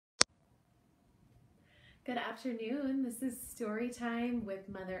Good afternoon. This is story time with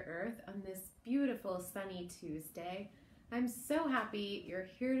Mother Earth on this beautiful sunny Tuesday. I'm so happy you're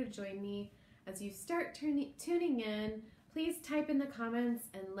here to join me. As you start tuning in, please type in the comments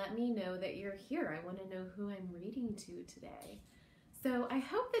and let me know that you're here. I want to know who I'm reading to today. So I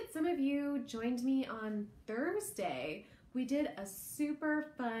hope that some of you joined me on Thursday. We did a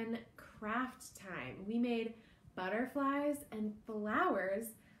super fun craft time. We made butterflies and flowers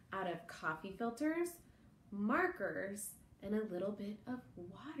out of coffee filters, markers, and a little bit of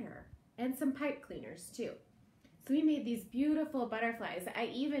water, and some pipe cleaners too. So we made these beautiful butterflies.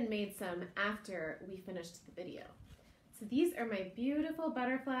 I even made some after we finished the video. So these are my beautiful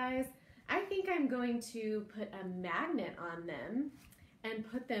butterflies. I think I'm going to put a magnet on them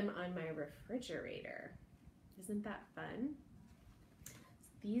and put them on my refrigerator. Isn't that fun?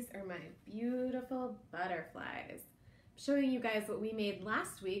 These are my beautiful butterflies. I'm showing you guys what we made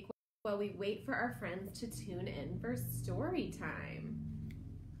last week while we wait for our friends to tune in for story time.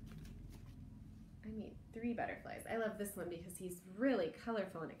 I made 3 butterflies. I love this one because he's really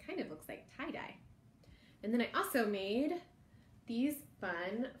colorful and it kind of looks like tie-dye. And then I also made these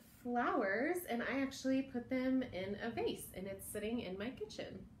fun flowers, and I actually put them in a vase and it's sitting in my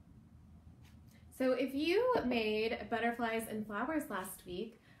kitchen. So if you made butterflies and flowers last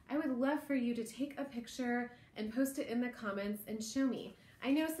week, I would love for you to take a picture and post it in the comments and show me. I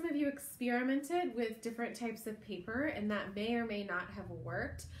know some of you experimented with different types of paper and that may or may not have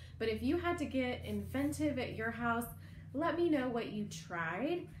worked, but if you had to get inventive at your house, let me know what you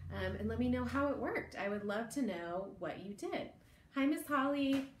tried and let me know how it worked. I would love to know what you did. Hi, Miss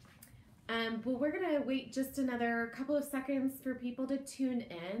Holly. Well, we're gonna wait just another couple of seconds for people to tune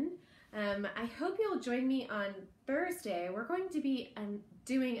in. I hope you'll join me on Thursday. We're going to be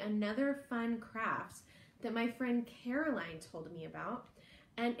doing another fun craft that my friend Caroline told me about,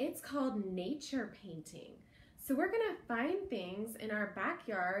 and it's called nature painting. So we're gonna find things in our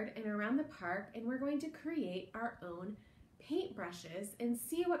backyard and around the park, and we're going to create our own paintbrushes and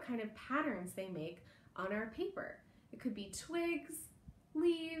see what kind of patterns they make on our paper. It could be twigs,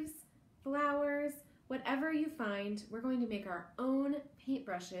 leaves, flowers, whatever you find. We're going to make our own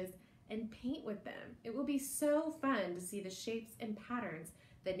paintbrushes and paint with them. It will be so fun to see the shapes and patterns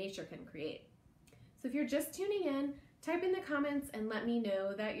that nature can create. So if you're just tuning in, type in the comments and let me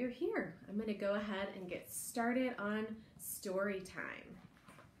know that you're here. I'm gonna go ahead and get started on story time.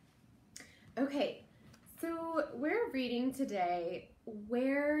 Okay, so we're reading today,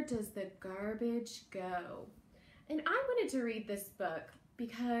 Where Does the Garbage Go? And I wanted to read this book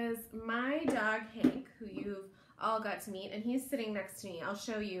because my dog Hank, who you've all got to meet, and he's sitting next to me. I'll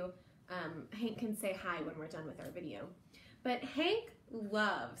show you. Hank can say hi when we're done with our video. But Hank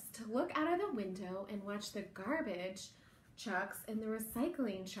loves to look out of the window and watch the garbage trucks and the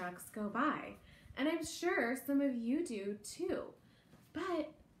recycling trucks go by. And I'm sure some of you do too.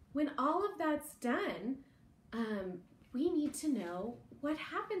 But when all of that's done, we need to know what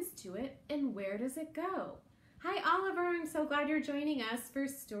happens to it and where does it go. Hi Oliver, I'm so glad you're joining us for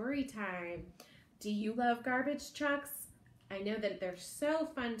story time. Do you love garbage trucks? I know that they're so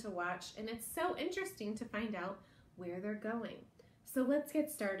fun to watch and it's so interesting to find out where they're going. So let's get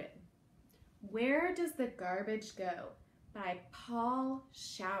started. Where Does the Garbage Go? By Paul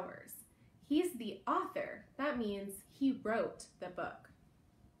Showers. He's the author. That means he wrote the book.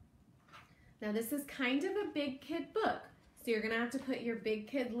 Now this is kind of a big kid book, so you're gonna have to put your big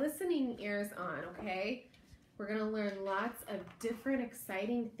kid listening ears on, okay? We're gonna learn lots of different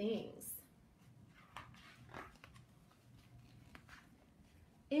exciting things.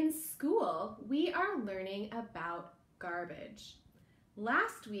 In school, we are learning about garbage.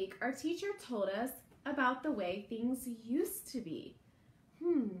 Last week, our teacher told us about the way things used to be.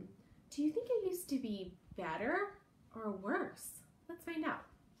 Do you think it used to be better or worse? Let's find out.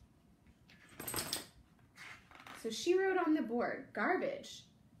 So she wrote on the board, garbage.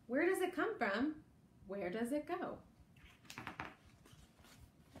 Where does it come from? Where does it go?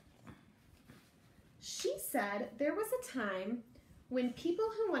 She said there was a time when people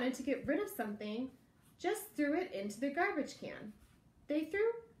who wanted to get rid of something just threw it into the garbage can. They threw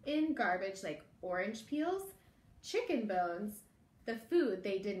in garbage like orange peels, chicken bones, the food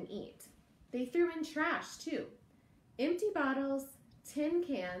they didn't eat. They threw in trash too. Empty bottles, tin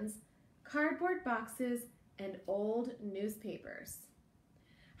cans, cardboard boxes, and old newspapers.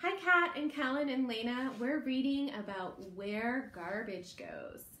 Hi Kat and Kellen and Lena, we're reading about where garbage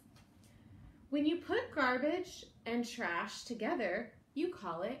goes. When you put garbage and trash together, you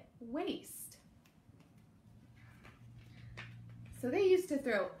call it waste. So they used to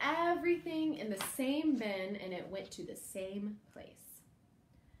throw everything in the same bin and it went to the same place.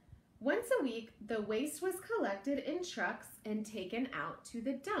 Once a week, the waste was collected in trucks and taken out to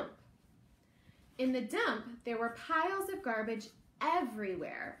the dump. In the dump, there were piles of garbage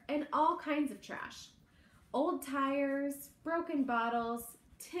everywhere and all kinds of trash. Old tires, broken bottles,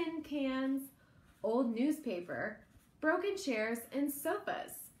 tin cans, old newspaper, broken chairs, and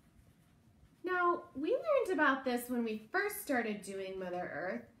sofas. Now, we learned about this when we first started doing Mother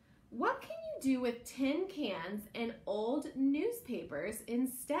Earth. What can you do with tin cans and old newspapers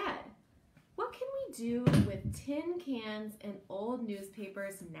instead? What can we do with tin cans and old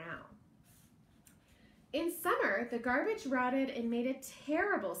newspapers now? In summer, the garbage rotted and made a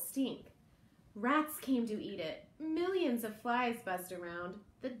terrible stink. Rats came to eat it. Millions of flies buzzed around.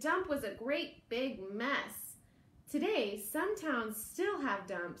 The dump was a great big mess. Today, some towns still have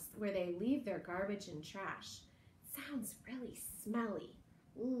dumps where they leave their garbage and trash. Sounds really smelly.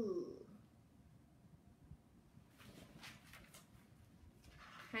 Ooh.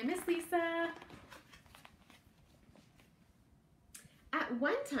 Hi, Miss Lisa. At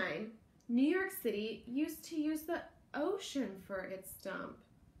one time, New York City used to use the ocean for its dump.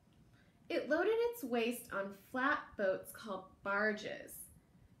 It loaded its waste on flat boats called barges.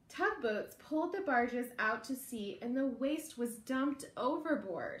 Tugboats pulled the barges out to sea and the waste was dumped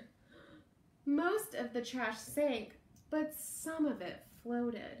overboard. Most of the trash sank, but some of it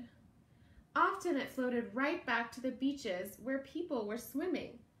floated. Often it floated right back to the beaches where people were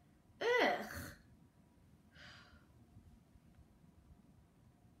swimming. Ugh!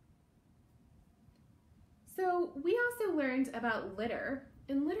 So we also learned about litter.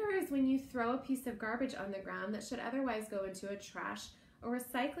 And litter is when you throw a piece of garbage on the ground that should otherwise go into a trash or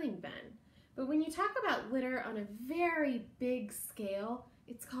recycling bin. But when you talk about litter on a very big scale,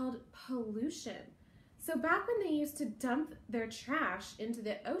 it's called pollution. So back when they used to dump their trash into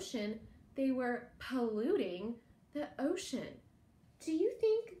the ocean, they were polluting the ocean. Do you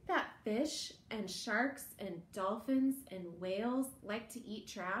think that fish and sharks and dolphins and whales like to eat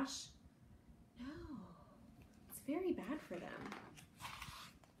trash? No, it's very bad for them.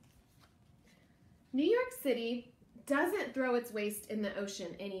 New York City doesn't throw its waste in the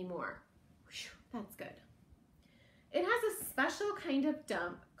ocean anymore. Whew, that's good. It has a special kind of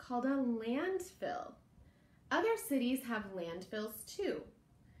dump called a landfill. Other cities have landfills too.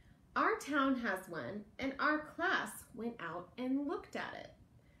 Our town has one, and our class went out and looked at it.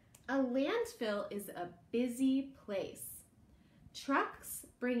 A landfill is a busy place. Trucks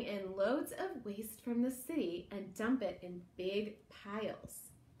bring in loads of waste from the city and dump it in big piles.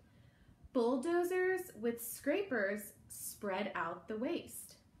 Bulldozers with scrapers spread out the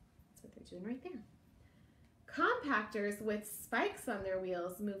waste. That's what they're doing right there. Compactors with spikes on their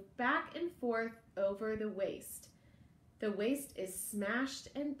wheels move back and forth over the waste. The waste is smashed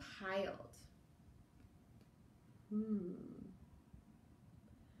and piled.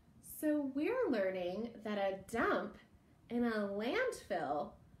 So we're learning that a dump and a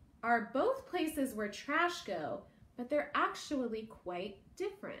landfill are both places where trash go, but they're actually quite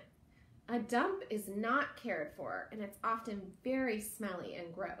different. A dump is not cared for, and it's often very smelly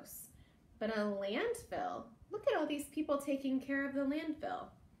and gross. But a landfill, look at all these people taking care of the landfill.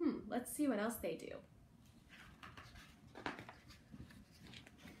 Let's see what else they do.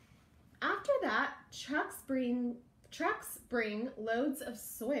 After that, trucks bring loads of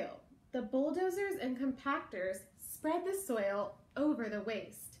soil. The bulldozers and compactors spread the soil over the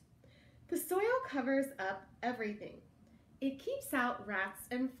waste. The soil covers up everything. It keeps out rats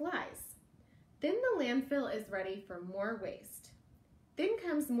and flies. Then the landfill is ready for more waste. Then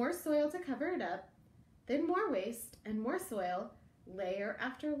comes more soil to cover it up, then more waste and more soil, layer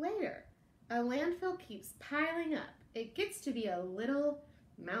after layer. A landfill keeps piling up. It gets to be a little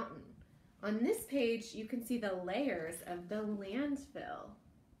mountain. On this page, you can see the layers of the landfill.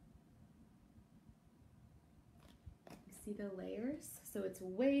 You see the layers? So it's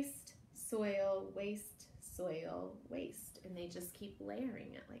waste, soil, waste, soil, waste, and they just keep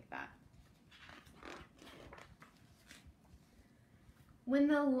layering it like that. When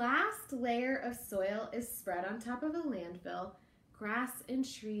the last layer of soil is spread on top of a landfill, grass and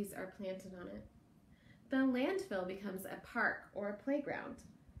trees are planted on it. The landfill becomes a park or a playground.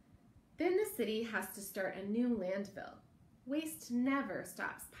 Then the city has to start a new landfill. Waste never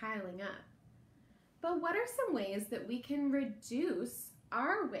stops piling up. But what are some ways that we can reduce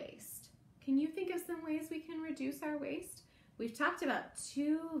our waste? Can you think of some ways we can reduce our waste? We've talked about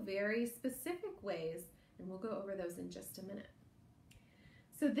two very specific ways, and we'll go over those in just a minute.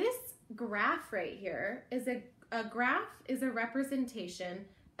 So this graph right here is a graph is a representation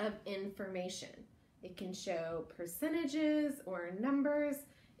of information. It can show percentages or numbers.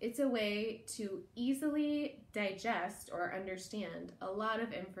 It's a way to easily digest or understand a lot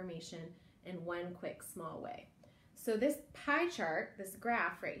of information in one quick, small way. So this pie chart, this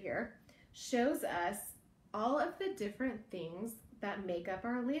graph right here, shows us all of the different things that make up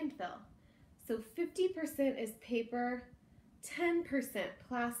our landfill. So 50% is paper, 10%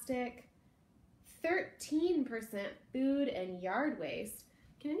 plastic, 13% food and yard waste.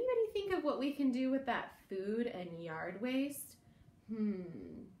 Can anybody think of what we can do with that food and yard waste?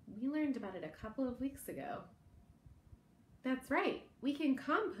 We learned about it a couple of weeks ago. That's right, we can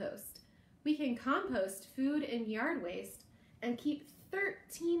compost. We can compost food and yard waste and keep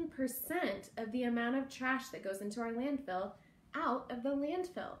 13% of the amount of trash that goes into our landfill out of the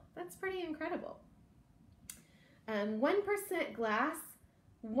landfill. That's pretty incredible. 1% glass,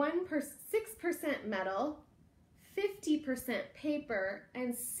 6% metal, 50% paper,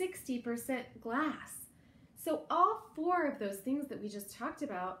 and 60% glass. So all 4 of those things that we just talked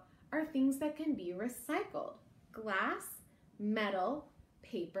about are things that can be recycled. Glass, metal,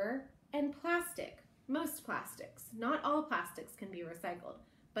 paper, and plastic. Most plastics. Not all plastics can be recycled,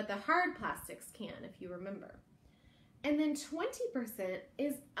 but the hard plastics can, if you remember. And then 20%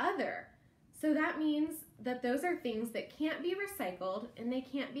 is other. So that means that those are things that can't be recycled and they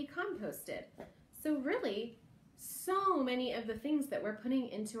can't be composted. So really, so many of the things that we're putting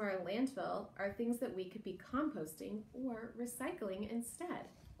into our landfill are things that we could be composting or recycling instead.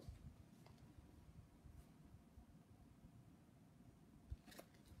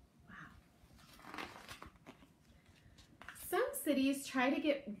 Wow. Some cities try to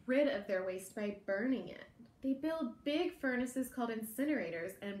get rid of their waste by burning it. They build big furnaces called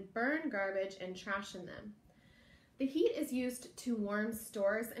incinerators and burn garbage and trash in them. The heat is used to warm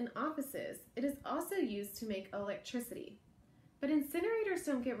stores and offices. It is also used to make electricity. But incinerators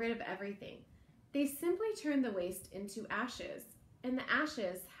don't get rid of everything. They simply turn the waste into ashes, and the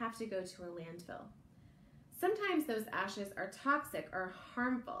ashes have to go to a landfill. Sometimes those ashes are toxic or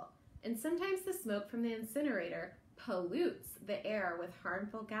harmful, and sometimes the smoke from the incinerator pollutes the air with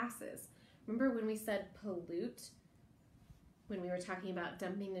harmful gases. Remember when we said pollute when we were talking about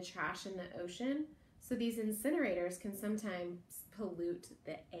dumping the trash in the ocean? So these incinerators can sometimes pollute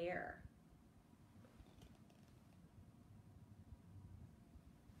the air.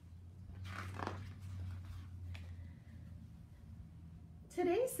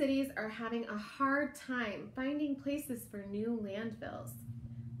 Today's cities are having a hard time finding places for new landfills.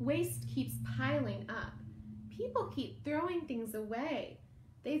 Waste keeps piling up. People keep throwing things away.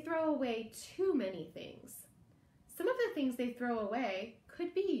 They throw away too many things. Some of the things they throw away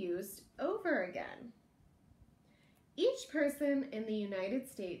could be used over again. Each person in the United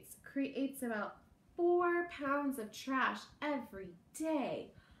States creates about 4 pounds of trash every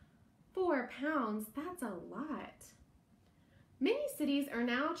day. 4 pounds, that's a lot. Many cities are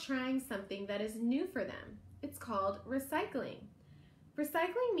now trying something that is new for them. It's called recycling.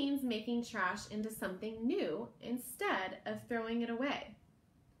 Recycling means making trash into something new instead of throwing it away.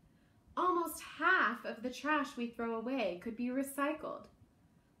 Almost half of the trash we throw away could be recycled.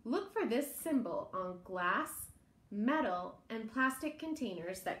 Look for this symbol on glass, metal, and plastic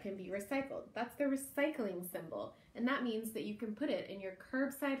containers that can be recycled. That's the recycling symbol, and that means that you can put it in your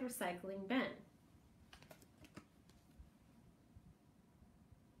curbside recycling bin.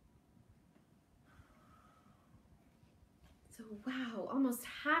 So wow, almost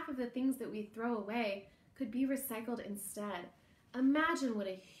half of the things that we throw away could be recycled instead. Imagine what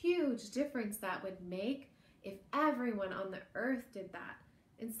a huge difference that would make if everyone on the earth did that.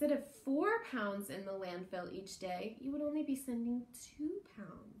 Instead of 4 pounds in the landfill each day, you would only be sending 2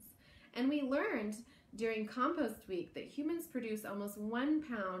 pounds. And we learned during Compost Week that humans produce almost 1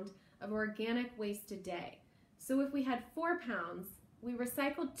 pound of organic waste a day. So if we had 4 pounds, we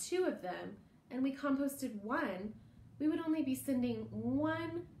recycled 2 of them, and we composted 1, we would only be sending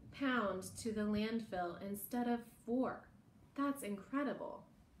 1 pound to the landfill instead of 4. That's incredible.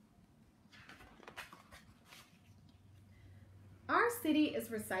 Our city is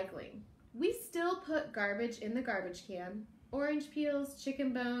recycling. We still put garbage in the garbage can, orange peels,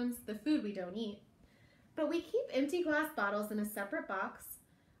 chicken bones, the food we don't eat, but we keep empty glass bottles in a separate box.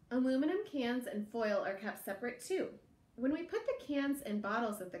 Aluminum cans and foil are kept separate too. When we put the cans and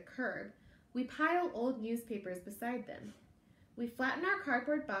bottles at the curb, we pile old newspapers beside them. We flatten our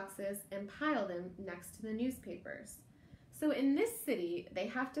cardboard boxes and pile them next to the newspapers. So in this city, they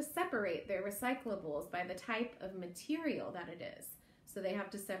have to separate their recyclables by the type of material that it is. So they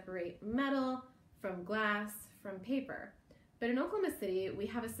have to separate metal from glass from paper. But in Oklahoma City, we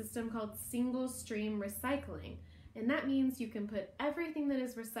have a system called single stream recycling. And that means you can put everything that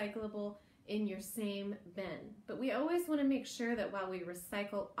is recyclable in your same bin. But we always want to make sure that while we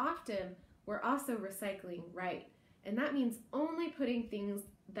recycle often, we're also recycling right. And that means only putting things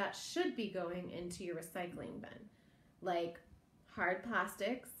that should be going into your recycling bin, like hard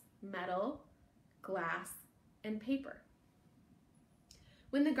plastics, metal, glass, and paper.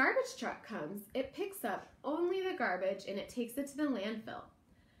 When the garbage truck comes, it picks up only the garbage and it takes it to the landfill.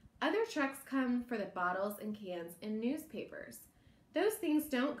 Other trucks come for the bottles and cans and newspapers. Those things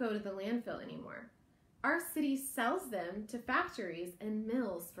don't go to the landfill anymore. Our city sells them to factories and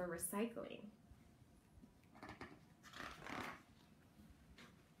mills for recycling.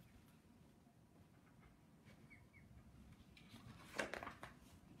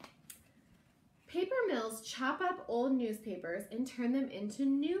 Paper mills chop up old newspapers and turn them into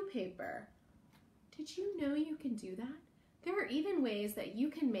new paper. Did you know you can do that? There are even ways that you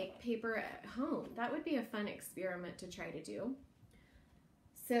can make paper at home. That would be a fun experiment to try to do.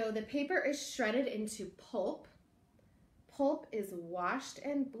 So the paper is shredded into pulp. Pulp is washed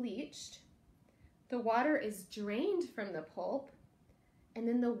and bleached. The water is drained from the pulp, and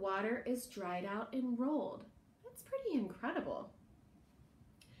then the water is dried out and rolled. That's pretty incredible.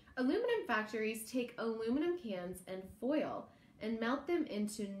 Aluminum factories take aluminum cans and foil and melt them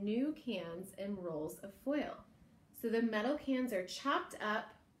into new cans and rolls of foil. So the metal cans are chopped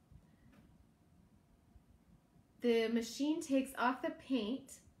up. The machine takes off the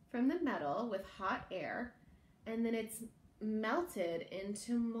paint from the metal with hot air, and then it's melted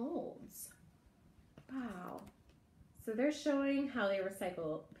into molds. Wow. So they're showing how they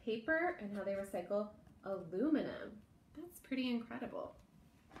recycle paper and how they recycle aluminum. That's pretty incredible.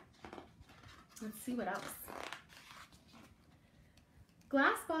 Let's see what else.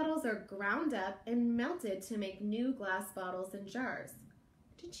 Glass bottles are ground up and melted to make new glass bottles and jars.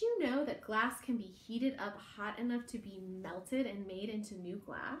 Did you know that glass can be heated up hot enough to be melted and made into new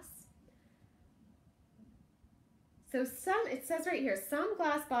glass? So it says right here, some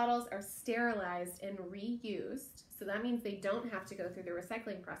glass bottles are sterilized and reused. So that means they don't have to go through the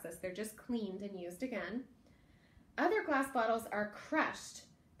recycling process. They're just cleaned and used again. Other glass bottles are crushed.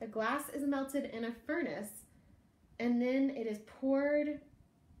 The glass is melted in a furnace, and then it is poured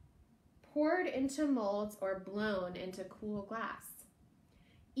into molds or blown into cool glass.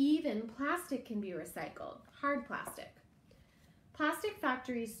 Even plastic can be recycled, hard plastic. Plastic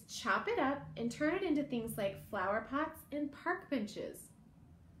factories chop it up and turn it into things like flower pots and park benches.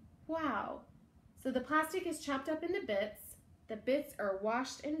 Wow. So the plastic is chopped up into bits, the bits are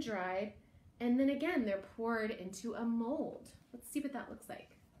washed and dried, and then again they're poured into a mold. Let's see what that looks like.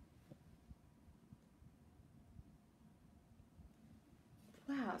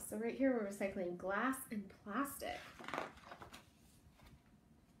 Wow, so right here we're recycling glass and plastic.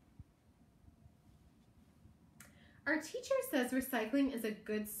 Our teacher says recycling is a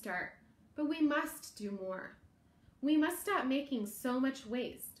good start, but we must do more. We must stop making so much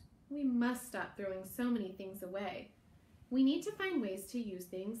waste. We must stop throwing so many things away. We need to find ways to use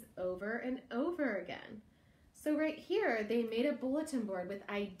things over and over again. So right here, they made a bulletin board with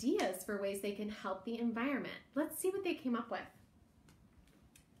ideas for ways they can help the environment. Let's see what they came up with.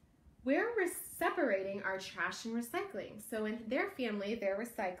 We're separating our trash and recycling. So in their family, they're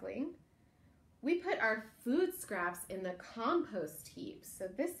recycling. We put our food scraps in the compost heap. So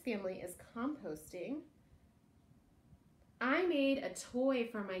this family is composting. I made a toy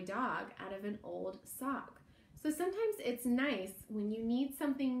for my dog out of an old sock. So sometimes it's nice when you need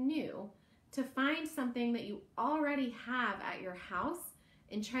something new to find something that you already have at your house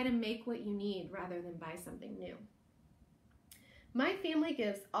and try to make what you need rather than buy something new. My family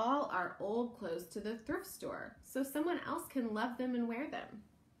gives all our old clothes to the thrift store so someone else can love them and wear them.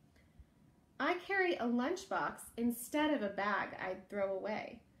 I carry a lunchbox instead of a bag I'd throw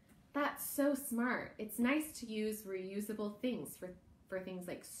away. That's so smart. It's nice to use reusable things for things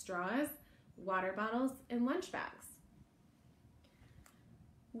like straws, water bottles, and lunch bags.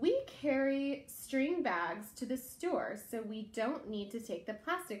 We carry string bags to the store so we don't need to take the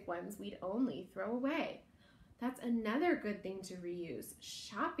plastic ones we'd only throw away. That's another good thing to reuse,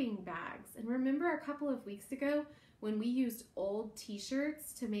 shopping bags. And remember a couple of weeks ago when we used old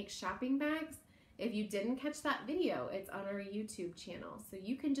t-shirts to make shopping bags? If you didn't catch that video, it's on our YouTube channel. So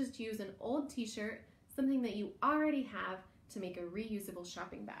you can just use an old t-shirt, something that you already have, to make a reusable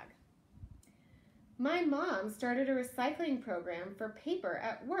shopping bag. My mom started a recycling program for paper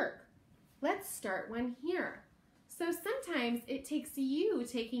at work. Let's start one here. So sometimes it takes you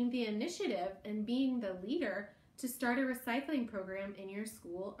taking the initiative and being the leader to start a recycling program in your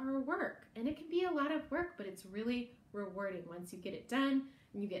school or work. And it can be a lot of work, but it's really rewarding once you get it done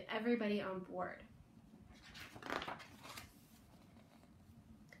and you get everybody on board.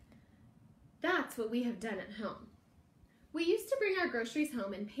 That's what we have done at home. We used to bring our groceries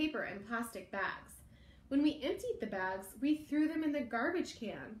home in paper and plastic bags. When we emptied the bags, we threw them in the garbage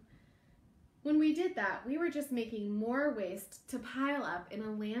can. When we did that, we were just making more waste to pile up in a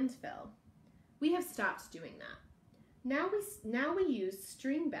landfill. We have stopped doing that. Now we use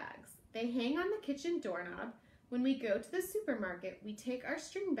string bags. They hang on the kitchen doorknob. When we go to the supermarket, we take our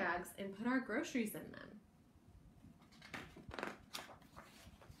string bags and put our groceries in them.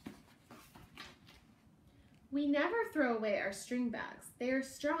 We never throw away our string bags. They are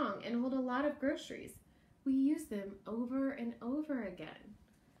strong and hold a lot of groceries. We use them over and over again.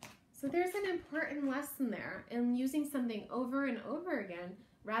 So there's an important lesson there in using something over and over again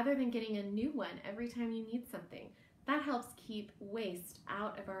rather than getting a new one every time you need something. That helps keep waste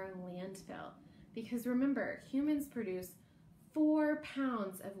out of our landfill. Because remember, humans produce 4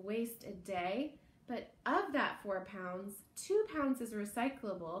 pounds of waste a day, but of that 4 pounds, 2 pounds is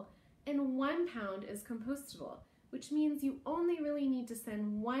recyclable and 1 pound is compostable, which means you only really need to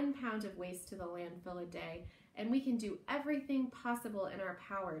send 1 pound of waste to the landfill a day, and we can do everything possible in our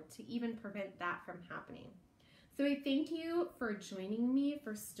power to even prevent that from happening. So I thank you for joining me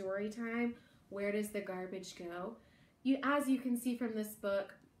for story time, Where Does the Garbage Go? As you can see from this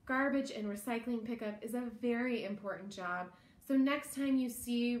book, garbage and recycling pickup is a very important job. So next time you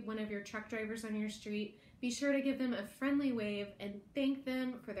see one of your truck drivers on your street, be sure to give them a friendly wave and thank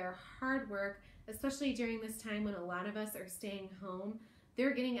them for their hard work, especially during this time when a lot of us are staying home.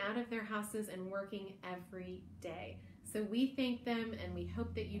 They're getting out of their houses and working every day. So we thank them and we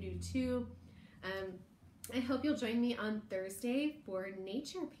hope that you do too. I hope you'll join me on Thursday for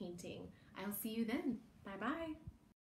nature painting. I'll see you then. Bye-bye.